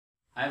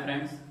Hi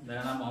friends,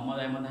 मेरा नाम मोहम्मद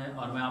अहमद है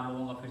और मैं आप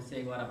लोगों का फिर से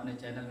एक बार अपने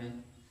चैनल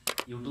में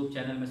यूट्यूब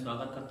चैनल में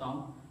स्वागत करता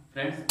हूं।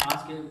 फ्रेंड्स,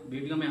 आज के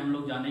वीडियो में हम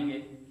लोग जानेंगे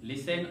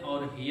लिसन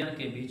और हियर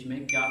के बीच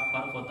में क्या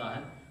फ़र्क होता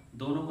है,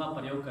 दोनों का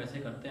प्रयोग कैसे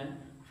करते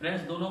हैं।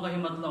 फ्रेंड्स, दोनों का ही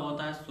मतलब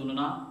होता है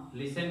सुनना।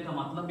 लिसन का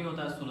मतलब भी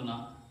होता है सुनना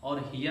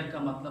और हियर का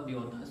मतलब भी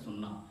होता है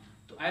सुनना।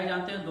 तो आइए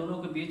जानते हैं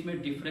दोनों के बीच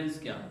में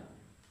डिफरेंस क्या है।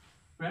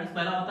 फ्रेंड्स,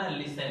 पहला होता है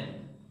लिसन।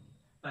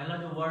 पहला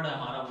जो वर्ड है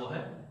हमारा वो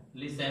है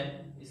लिसन।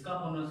 इसका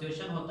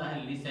प्रोनाउंसिएशन होता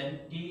है लिसन,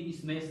 टी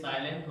इसमें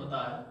साइलेंट होता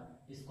है,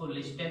 इसको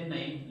लिस्टेन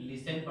नहीं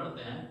लिसन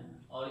पढ़ते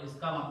हैं और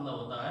इसका मतलब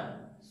होता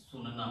है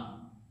सुनना।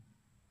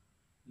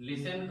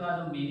 लिसन का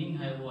जो मीनिंग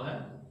है वो है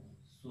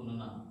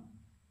सुनना।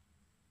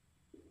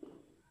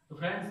 तो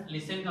फ्रेंड्स,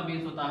 लिसन का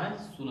मीनिंग होता है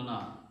सुनना।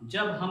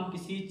 जब हम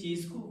किसी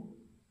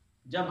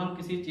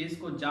चीज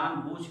को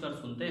जानबूझकर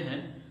सुनते हैं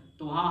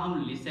तो वहां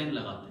हम लिसन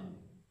लगाते हैं।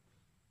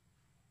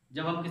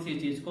 जब हम किसी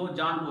चीज को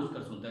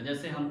जानबूझकर सुनते हैं,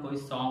 जैसे हम कोई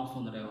सॉन्ग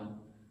सुन रहे हो,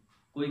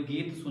 कोई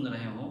गीत सुन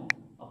रहे हो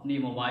अपनी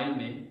मोबाइल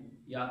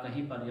में या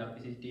कहीं पर या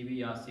किसी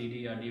टीवी या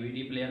सीडी या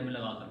डीवीडी प्लेयर में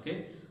लगा करके,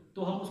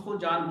 तो हम उसको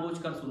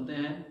जानबूझकर सुनते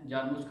हैं,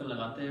 जानबूझकर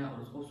लगाते हैं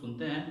और उसको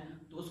सुनते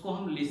हैं, तो उसको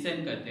हम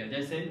लिसन कहते हैं।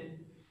 जैसे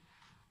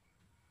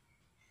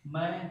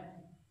मैं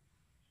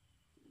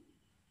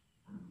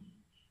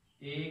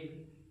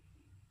एक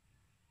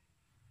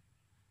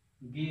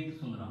गीत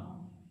सुन रहा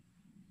हूं,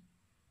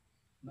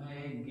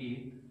 मैं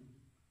एक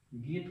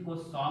गीत को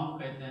सॉन्ग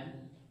कहते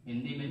हैं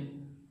हिंदी में।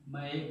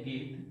 मैं एक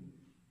गीत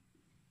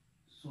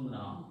सुन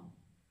रहा हूं,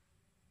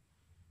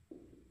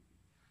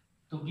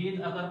 तो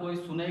गीत अगर कोई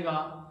सुनेगा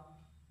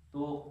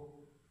तो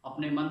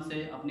अपने मन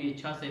से, अपनी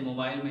इच्छा से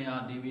मोबाइल में या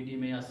डीवीडी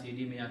में या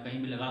सीडी में या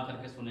कहीं भी लगा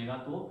करके सुनेगा,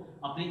 तो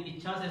अपनी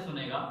इच्छा से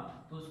सुनेगा,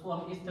 तो उसको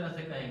हम इस तरह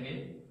से कहेंगे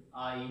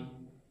I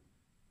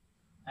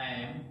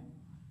am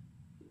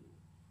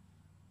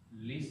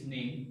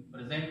listening.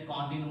 Present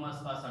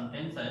continuous का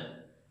सेंटेंस है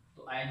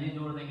तो आईएनजी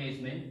जोड़ देंगे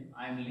इसमें।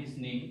 I am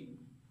listening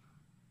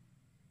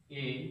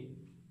a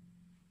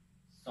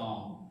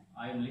song,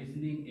 I am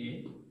listening a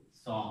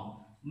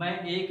song. मैं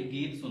एक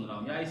गीत सुन रहा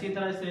हूं, या इसी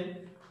तरह से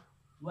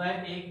वह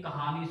एक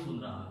कहानी सुन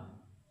रहा है।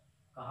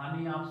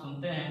 कहानी आप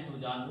सुनते हैं तो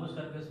जानबूझ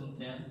करके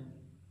सुनते हैं।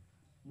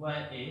 वह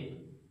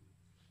एक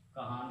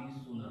कहानी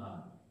सुन रहा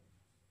है,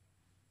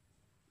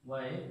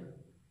 वह एक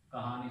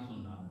कहानी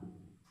सुन रहा है।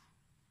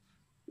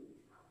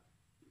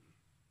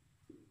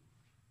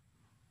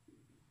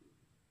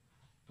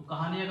 तो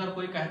कहानी अगर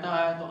कोई कहता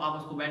है तो आप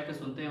उसको बैठ के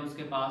सुनते हैं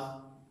उसके पास,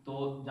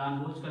 तो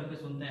जानबूझ करके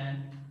सुनते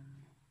हैं,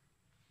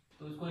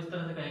 तो इसको इस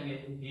तरह से कहेंगे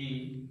he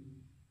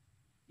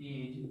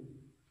is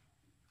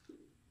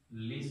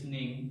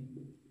listening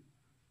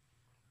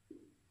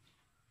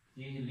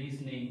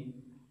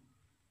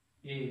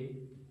a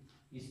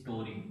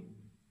story.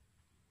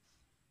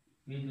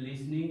 Is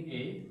listening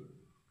a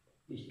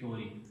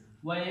story,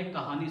 वह एक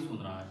कहानी सुन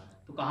रहा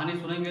है। तो कहानी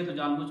सुनेंगे तो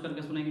जानबूझ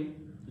करके सुनेंगे,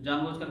 तो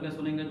जानबूझ करके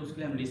सुनेंगे तो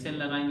उसके लिए हम लिसन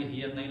लगाएंगे,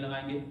 हियर नहीं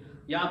लगाएंगे।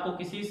 या आपको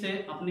किसी से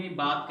अपनी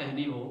बात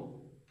कहनी हो,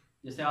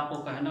 जैसे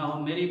आपको कहना हो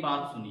मेरी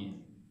बात सुनिए,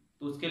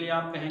 तो उसके लिए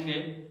आप कहेंगे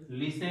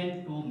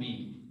लिसन टू मी,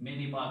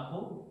 मेरी बात को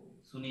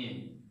सुनिए।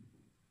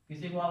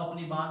 किसी को आप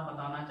अपनी बात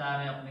बताना चाह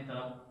रहे हैं, अपनी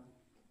तरफ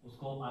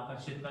उसको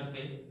आकर्षित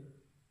करके,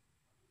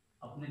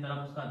 अपनी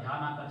तरफ उसका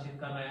ध्यान आकर्षित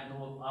कर रहे हैं, तो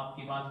वो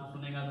आपकी बात को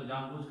सुनेगा, तो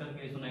जानबूझ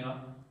करके ही सुनेगा,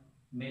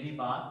 मेरी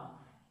बात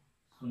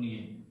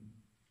सुनिए।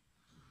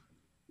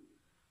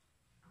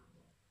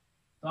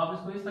 तो आप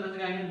इसको इस तरह से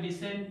कहेंगे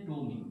listen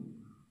to me,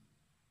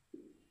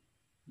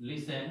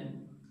 listen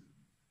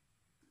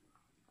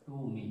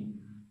to me.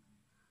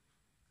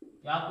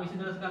 या आपको इसी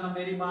तरह से कहना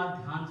मेरी बात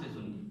ध्यान से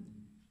सुनिए,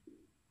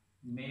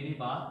 मेरी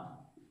बात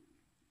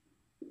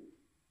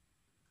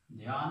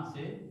ध्यान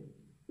से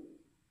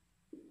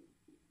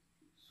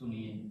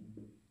सुनिए,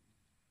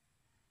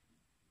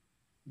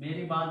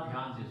 मेरी बात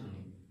ध्यान से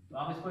सुनिए। तो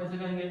आप इसको ऐसे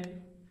कहेंगे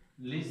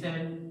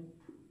listen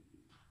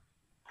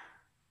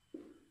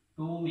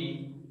to me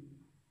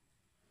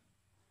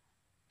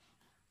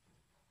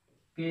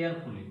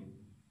carefully,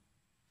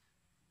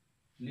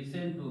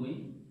 listen to me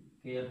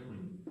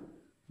carefully,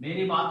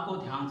 मेरी बात को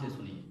ध्यान से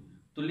सुनिए।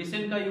 तो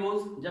लिसन का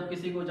यूज जब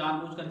किसी को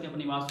जानबूझ करके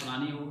अपनी बात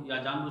सुनानी हो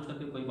या जानबूझ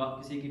करके कोई बात,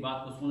 किसी की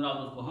बात को सुन रहा हो,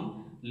 तो उसको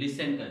हम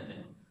लिसन कहते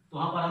हैं। तो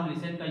वहां पर हम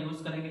लिसन का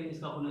यूज करेंगे,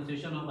 इसका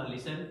प्रोनाउंसिएशन होगा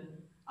लिसन।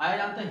 आया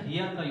जाता है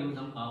हियर का यूज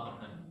हम कहां पर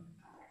करेंगे।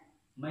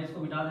 मैं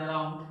इसको मिटा दे रहा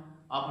हूं,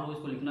 आप लोग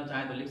इसको लिखना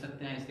चाहें तो लिख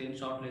सकते हैं,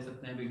 स्क्रीनशॉट ले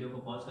सकते हैं, वीडियो को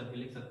पॉज करके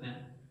लिख सकते हैं।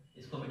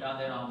 इसको मिटा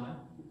दे रहा हूं मैं।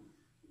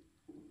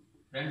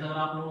 फ्रेंड्स, अगर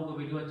आप लोगों को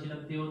वीडियो अच्छी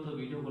लगती हो तो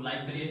वीडियो को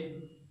लाइक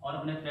करिए और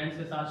अपने फ्रेंड्स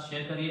के साथ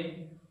शेयर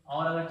करिए,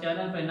 और अगर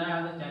चैनल पर नया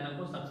है तो चैनल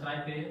को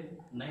सब्सक्राइब करिए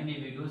नई नई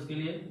वीडियोस के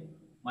लिए।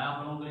 मैं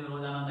आप लोगों के लिए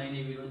रोजाना नई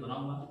नई वीडियोस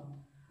बनाऊंगा।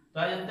 तो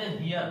आ जाते हैं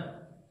हियर।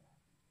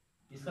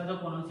 इसका जो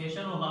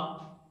प्रोनाउंसिएशन होगा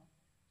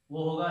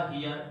वो होगा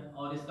हियर,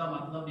 और इसका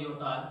मतलब भी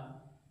होता है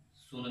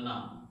सुनना।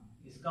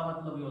 इसका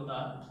मतलब भी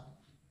होता है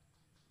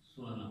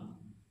सुनना।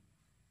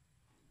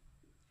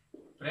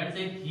 फ्रेंड्स,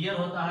 एक हियर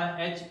होता है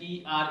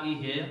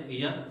HERE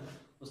हियर,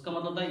 उसका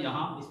मतलब होता है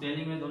यहाँ।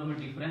 स्पेलिंग में दोनों में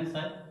डिफरेंस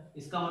है।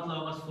 इसका मतलब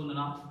होगा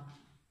सुनना।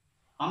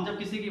 हम जब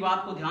किसी की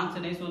बात को ध्यान से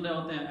नहीं सुन रहे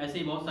होते हैं, ऐसी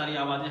ही बहुत सारी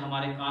आवाज़ें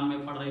हमारे कान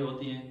में पड़ रही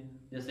होती हैं,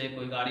 जैसे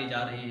कोई गाड़ी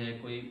जा रही है,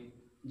 कोई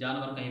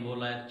जानवर कहीं बोल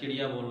रहा है,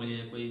 चिड़िया बोल रही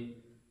है, कोई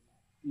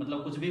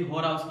मतलब कुछ भी हो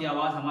रहा है, उसकी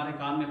आवाज़ हमारे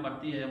कान में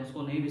पड़ती है, हम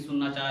उसको नहीं भी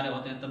सुनना चाह रहे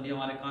होते हैं तब भी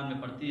हमारे कान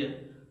में पड़ती है,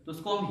 तो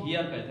उसको हम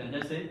हियर कहते हैं।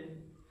 जैसे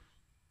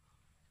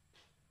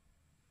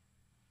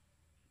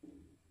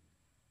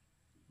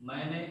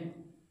मैंने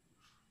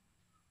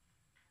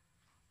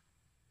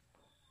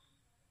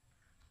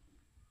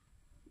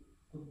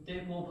कुत्ते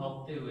को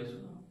भौंकते हुए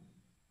सुना,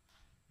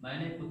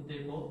 मैंने कुत्ते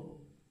को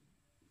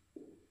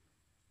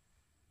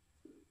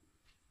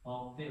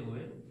भौंकते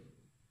हुए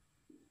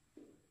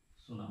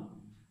सुना।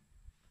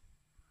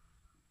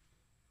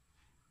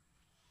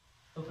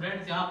 तो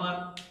फ्रेंड्स, यहाँ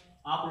पर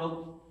आप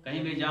लोग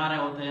कहीं भी जा रहे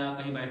होते हैं या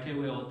कहीं बैठे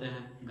हुए होते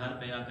हैं घर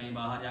पे या कहीं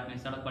बाहर या कहीं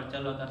सड़क पर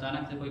चल रहा था,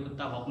 अचानक से कोई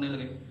कुत्ता भौंकने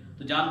लगे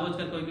तो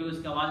जानबूझकर कोई भी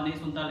उसकी आवाज़ नहीं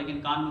सुनता,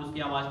 लेकिन कान में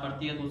उसकी आवाज़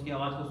पड़ती है तो उसकी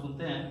आवाज़ को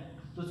सुनते हैं,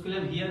 तो उसके लिए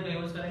हम हियर का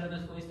यूज़ करेंगे। तो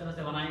इसको इस तरह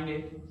से बनाएंगे,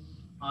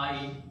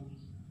 आई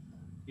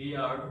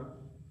हियर्ड,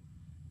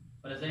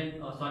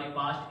 प्रेजेंट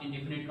पास्ट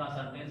इंडेफिनिट का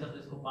सेंटेंस है तो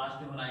इसको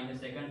पास्ट में बनाएंगे,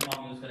 सेकंड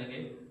फॉर्म यूज करेंगे,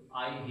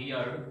 आई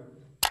हियर्ड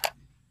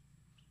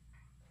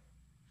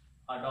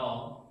अ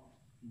डॉग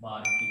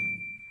बार्किंग,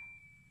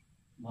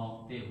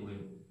 भौंकते हुए,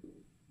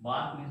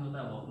 बार्क मीन्स होता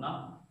है भौंकना,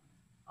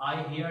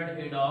 आई हियर्ड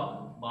ए डॉग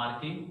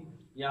बार्किंग,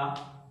 या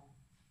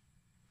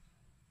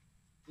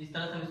इस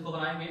तरह से हम इसको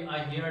बनाएंगे,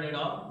 आई हियर्ड ए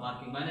डॉग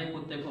बार्किंग, मैंने एक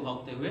कुत्ते को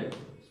भौंकते हुए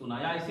सुना।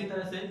 या इसी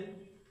तरह से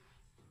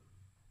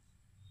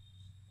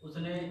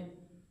उसने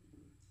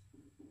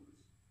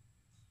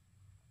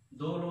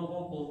दो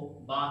लोगों को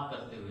बात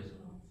करते हुए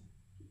सुना,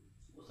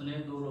 उसने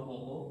दो लोगों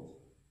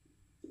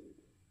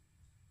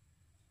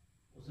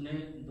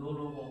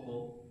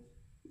को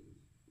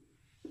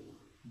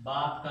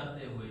बात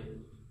करते हुए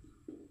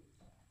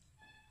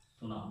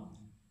सुना।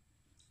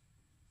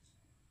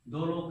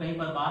 दो लोग कहीं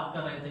पर बात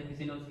कर रहे थे,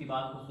 किसी ने उसकी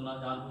बात को सुना,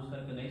 जानबूझ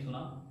करके नहीं सुना,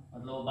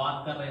 मतलब वो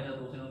बात कर रहे थे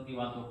तो उसने उनकी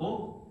बातों को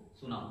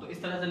सुना। तो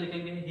इस तरह से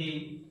लिखेंगे, ही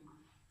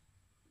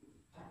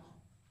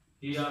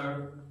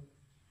heard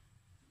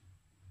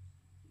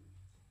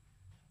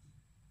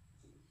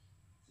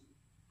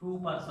two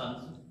persons,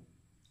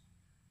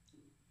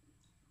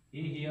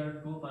 he heard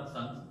two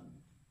persons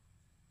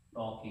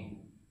talking,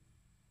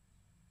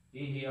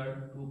 he heard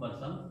two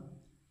persons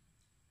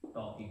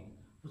talking,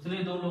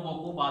 उसने दो लोगों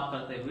को बात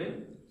करते हुए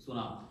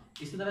सुना।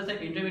 इसी तरह से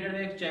इंटरमीडिएट में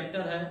एक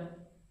चैप्टर है,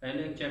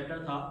 पहले एक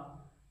चैप्टर था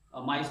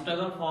माई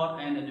स्ट्रगल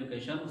फॉर एन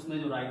एजुकेशन, उसमें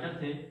जो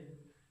राइटर थे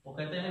वो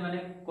कहते हैं मैंने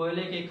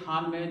कोयले के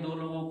खान में दो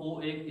लोगों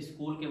को एक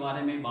स्कूल के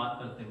बारे में बात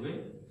करते हुए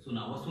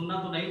सुना। वो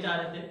सुनना तो नहीं चाह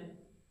रहे थे,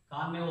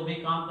 काम में वो भी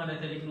काम कर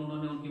रहे थे, लेकिन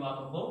उन्होंने उनकी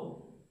बातों को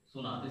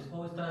सुना। तो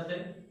इसको इस तरह से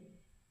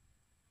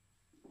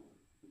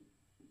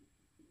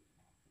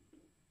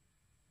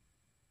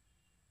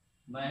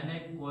मैंने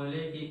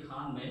कोयले की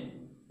खान में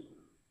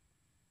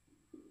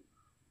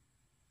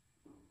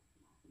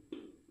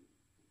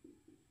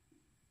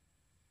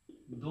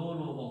दो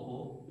लोगों को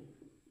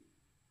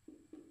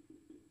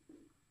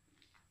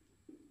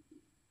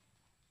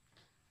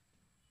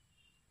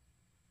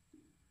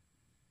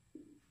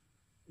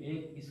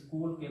एक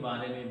स्कूल के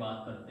बारे में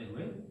बात करते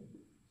हुए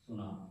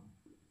सुना,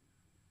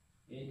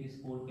 एक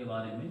स्कूल के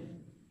बारे में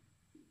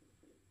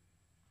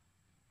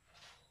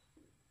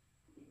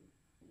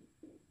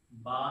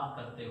बात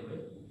करते हुए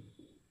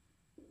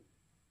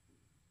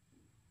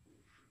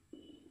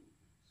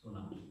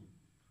सुना।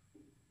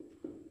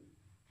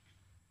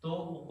 तो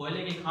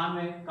कोयले की खान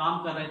में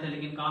काम कर रहे थे,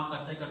 लेकिन काम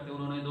करते करते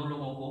उन्होंने दो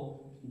लोगों को,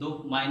 दो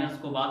माइनर्स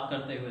को बात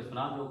करते हुए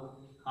सुना जो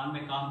खान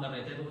में काम कर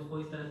रहे थे। तो उसको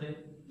इस तरह से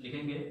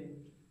लिखेंगे,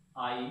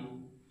 आई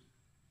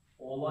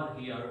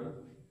overheard,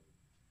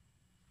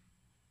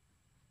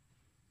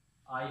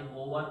 आई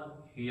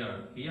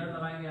overheard, हियर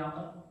लगाएंगे यहां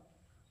पर,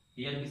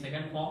 हियर की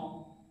second form,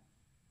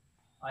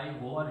 I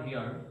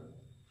overheard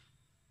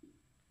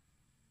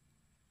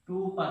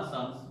two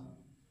persons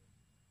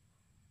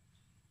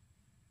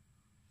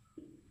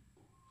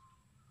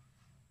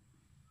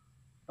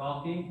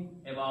talking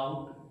about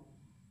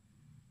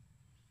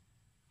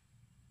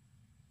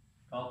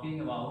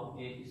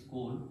a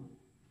school,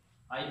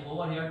 I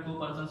overheard two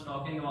persons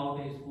talking about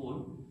a school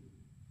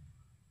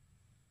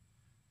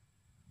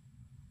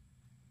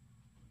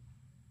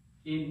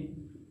in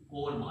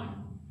coal mine,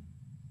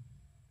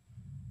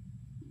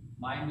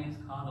 mine means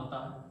Khan होता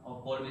है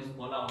और कोल मीन्स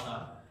कोला होता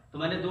है। तो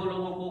मैंने दो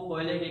लोगों को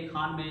कोयले की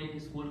खान में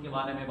एक स्कूल के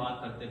बारे में बात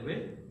करते हुए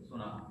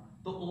सुना।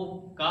 तो वो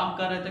काम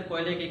कर रहे थे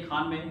कोयले की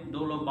खान में,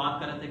 दो लोग बात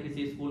कर रहे थे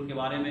किसी स्कूल के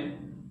बारे में,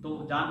 तो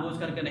जानबूझ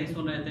करके नहीं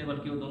सुन रहे थे,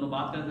 बल्कि वो दोनों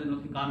बात कर रहे थे,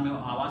 उनके कान में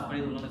आवाज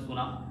पड़ी तो उन्होंने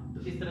सुना।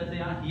 तो इस तरह से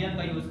यहाँ हियर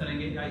का यूज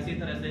करेंगे। या इसी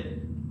तरह से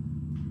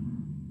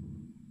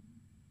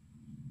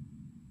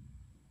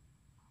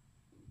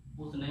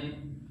उसने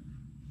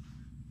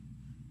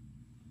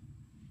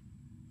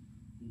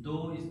दो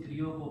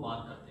स्त्रियों को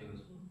बात करते हुए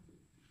सुना,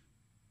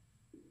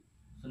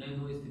 उसने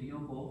दो स्त्रियों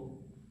को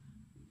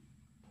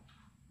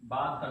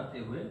बात करते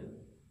हुए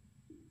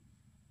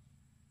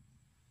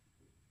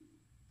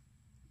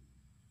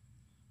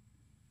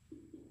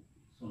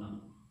सुना।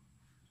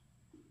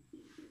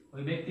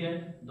 कोई व्यक्ति है,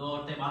 दो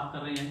औरतें बात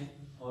कर रही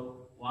हैं और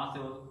वहां से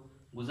वो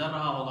गुजर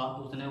रहा होगा,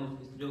 तो उसने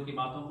उस स्त्रियों की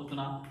बातों को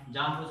सुना,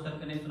 जानबूझ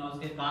करके नहीं सुना,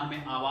 उसके कान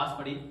में आवाज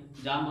पड़ी,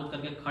 जानबूझ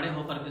करके खड़े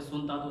होकर के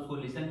सुनता, तो उसको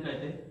लिसन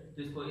कहते।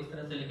 तो इसको इस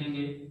तरह से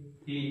लिखेंगे,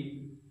 ही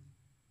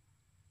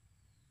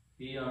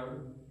heard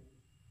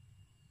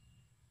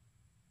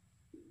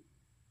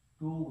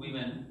two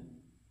women,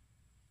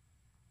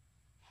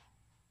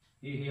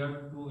 he heard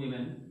two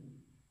women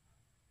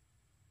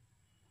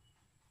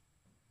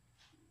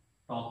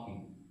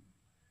talking,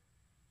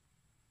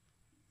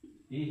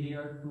 he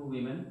heard two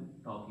women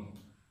talking।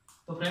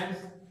 तो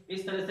फ्रेंड्स,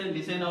 इस तरह से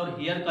लिसन और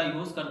हियर का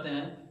यूज करते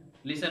हैं।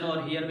 लिसन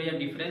और हियर में यह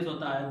डिफरेंस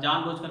होता है।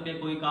 जानबूझ करके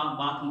कोई काम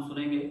बात हम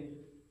सुनेंगे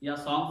या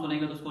सॉन्ग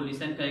सुनेंगे तो उसको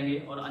लिसन कहेंगे,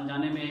 और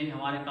अनजाने में ही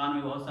हमारे कान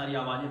में बहुत सारी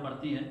आवाजें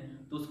पड़ती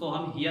हैं तो उसको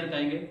हम हियर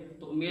कहेंगे।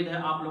 तो उम्मीद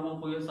है आप लोगों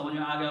को ये समझ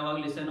में आ गया होगा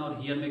कि लिसन और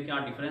हियर में क्या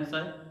डिफरेंस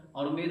है,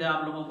 और उम्मीद है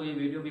आप लोगों को ये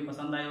वीडियो भी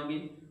पसंद आई होगी।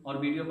 और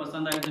वीडियो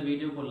पसंद आई तो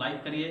वीडियो को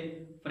लाइक करिए,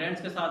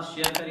 फ्रेंड्स के साथ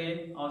शेयर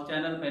करिए, और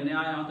चैनल पर नया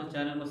आया हो तो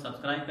चैनल को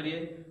सब्सक्राइब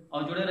करिए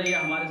और जुड़े रहिए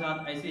हमारे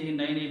साथ ऐसे ही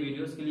नई नई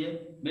वीडियोस के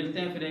लिए। मिलते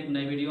हैं फिर एक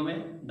नई वीडियो में।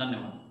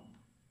 धन्यवाद।